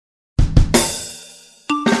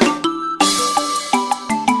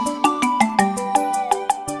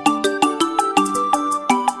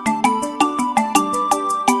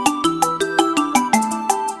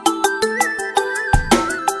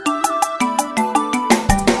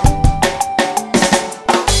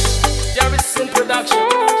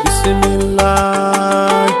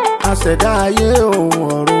ṣẹ̀dá ayé òun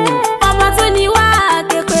ọ̀run. Ọmọ tó ní wá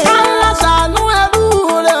képe. Allah ṣàánú ẹrú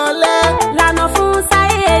rẹ̀ ọ̀lẹ. Lànà fún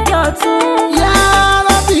sáyé ẹjọ́ tún. Ya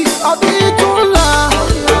Rabbi, ọdún yìí tún lọ,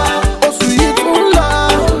 oṣù yìí tún lọ,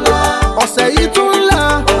 ọ̀sẹ̀ yìí tún lọ.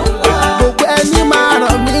 Gbogbo ẹni máa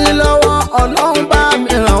ràn mí lọ́wọ́, Ọlọ́run bá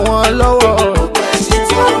mi ràn wọ́n lọ́wọ́. Gbogbo ẹni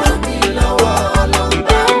tí ó ràn mí lọ́wọ́, Ọlọ́run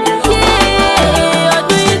bá mi ràn wọ́n lọ́wọ́.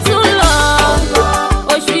 Ọdún yìí tún lọ,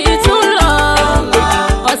 oṣù yìí tún lọ,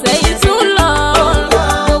 ọ̀sẹ̀ yìí tún lọ.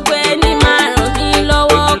 Gbogbo ẹni máa ràn mí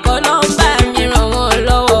lọ́wọ́, k'Ọlọ́run bá mi ràn wọ́n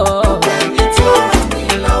lọ́wọ́. Gbogbo ẹni tí ó ràn mí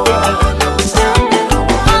lọ́wọ́, Ọlọ́run bá mi ràn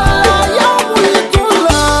wọ́n lọ́wọ́. Yawmu yìí tún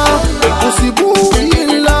lọ, òsìbú yìí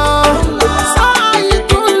lọ, sáà yìí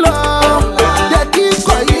tún lọ,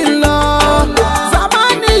 dẹ̀kíkọ̀ yìí lọ,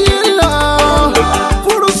 zamani yìí lọ,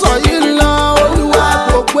 fúrúsọ̀ yìí lọ. Olúwa,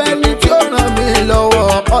 gbogbo ẹni tí ó ràn mí lọ́wọ́,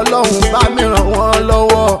 Ọlọ́run bá mi ràn wọ́n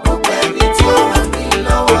lọ́wọ́. Gbogbo ẹni tí ó ràn mí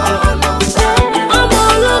lọ́wọ́, Ọlọ́run bá mi ràn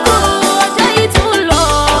wọ́n lọ́wọ́. Ọmọ ológo ọjọ́ yìí tún lọ,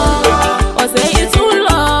 ọ̀sẹ̀ yìí tún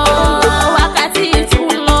lọ, wákàtí yìí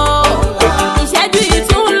tún lọ, ìṣẹ́jú yìí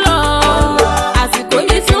tún lọ, àsìkò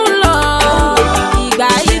yìí tún lọ, ìgbà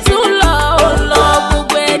yìí tún lọ. Ó lọ,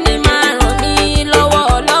 gbogbo ẹni máa ràn mí lọ́wọ́,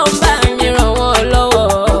 Ọlọ́run bá mi ràn wọ́n lọ́wọ́.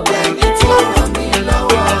 Gbogbo ẹni tí ó ràn mí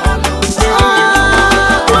lọ́wọ́, Ọlọ́run bá mi ràn wọ́n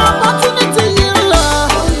lọ́wọ́. Opportunity yìí lọ,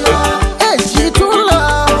 age yìí tún lọ,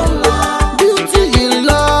 beauty yìí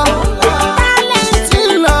lọ, talent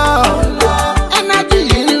yìí lọ, energy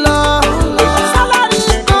yìí lọ, salary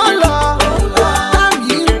tán lọ, time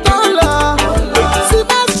yìí tán lọ,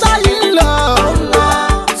 semester yìí lọ,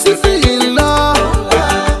 season yìí lọ,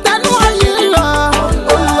 tenure yìí lọ.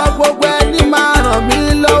 Olúwa, gbogbo ẹni máa ràn mí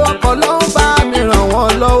lọ́wọ́, k'Ọlọ́run bá mi ràn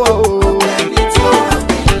wọ́n lọ́wọ́. Gbogbo ẹni tí ó ràn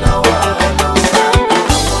mí lọ́wọ́, Ọlọ́run bá mi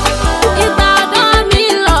ràn wọ́n lọ́wọ́. Ìgbà ọ̀dọ́ mi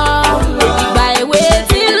lọ, ìgbà èwe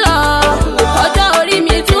ti lọ, ọjọ́ orí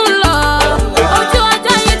mi tún lọ, ojú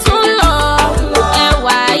ọjọ́ yìí tún lọ,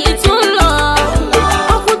 ẹwà yìí tún lọ,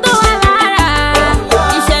 okun tó wà lára,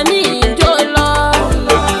 iṣẹ́ mi ìjó lọ,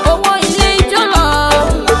 owó ilé ìjó lọ,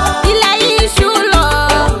 ilẹ̀ yìí ṣú lọ,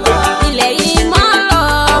 ilẹ̀ yìí mọ́ lọ.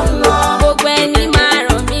 Gbogbo ẹni máa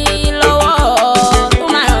ràn mí lọ́wọ́, tó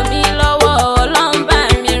máa ràn mí lọ́wọ́, Ọlọ́run bá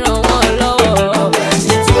mi ràn wọ́n lọ́wọ́. Gbogbo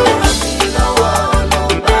ẹni tí ó ràn mí lọ́wọ́,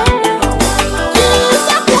 Ọlọ́run bá mi ràn wọ́n lọ́wọ́.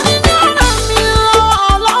 Ìṣẹ́kùnrin ni ó ràn mí lọ́wọ́,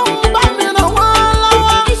 Ọlọ́run bá mi ràn wọ́n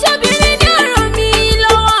lọ́wọ́. Ìṣobìnrin ni ó ràn mí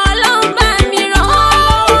lọ́wọ́, Ọlọ́run bá mi ràn wọ́n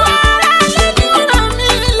lọ́wọ́. Aráalé ni ó ràn mí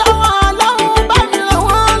lọ́wọ́, Ọlọ́run bá mi ràn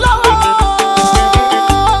wọ́n lọ́wọ́.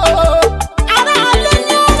 Aráalé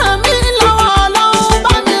ni ó ràn mí lọ́wọ́, Ọlọ́run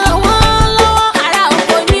bá mi ràn wọ́n lọ́wọ́. Ará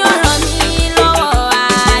oko ni ó ràn mí lọ́wọ́,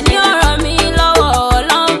 ni ó ràn mí lọ́wọ́,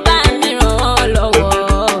 Ọlọ́run bá mi ràn wọ́n lọ́wọ́.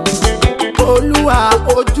 Olúwa,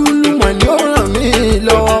 ojúlùmọ̀ ni ó ràn mí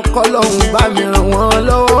lọ́wọ́, k'Ọlọ́run bá mi ràn wọ́n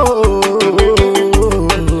lọ́wọ́.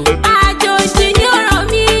 Àjòjì ni ó ràn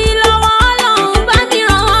mí lọ́wọ́, Ọlọ́run bá mi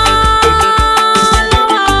ràn wọ́n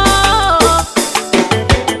lọ́wọ́.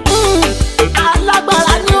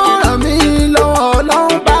 Alágbára ni ó ràn mí lọ́wọ́,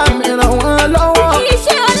 Ọlọ́run bá mi ràn wọ́n lọ́wọ́.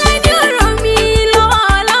 Iṣẹ́ ọlá ni ó ràn mí lọ́wọ́,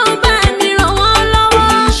 Ọlọ́run bá mi ràn wọ́n lọ́wọ́.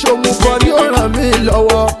 Ìṣòmùgọ̀ ni ó ràn mí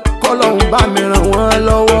lọ́wọ́, k'Ọlọ́run bá mi ràn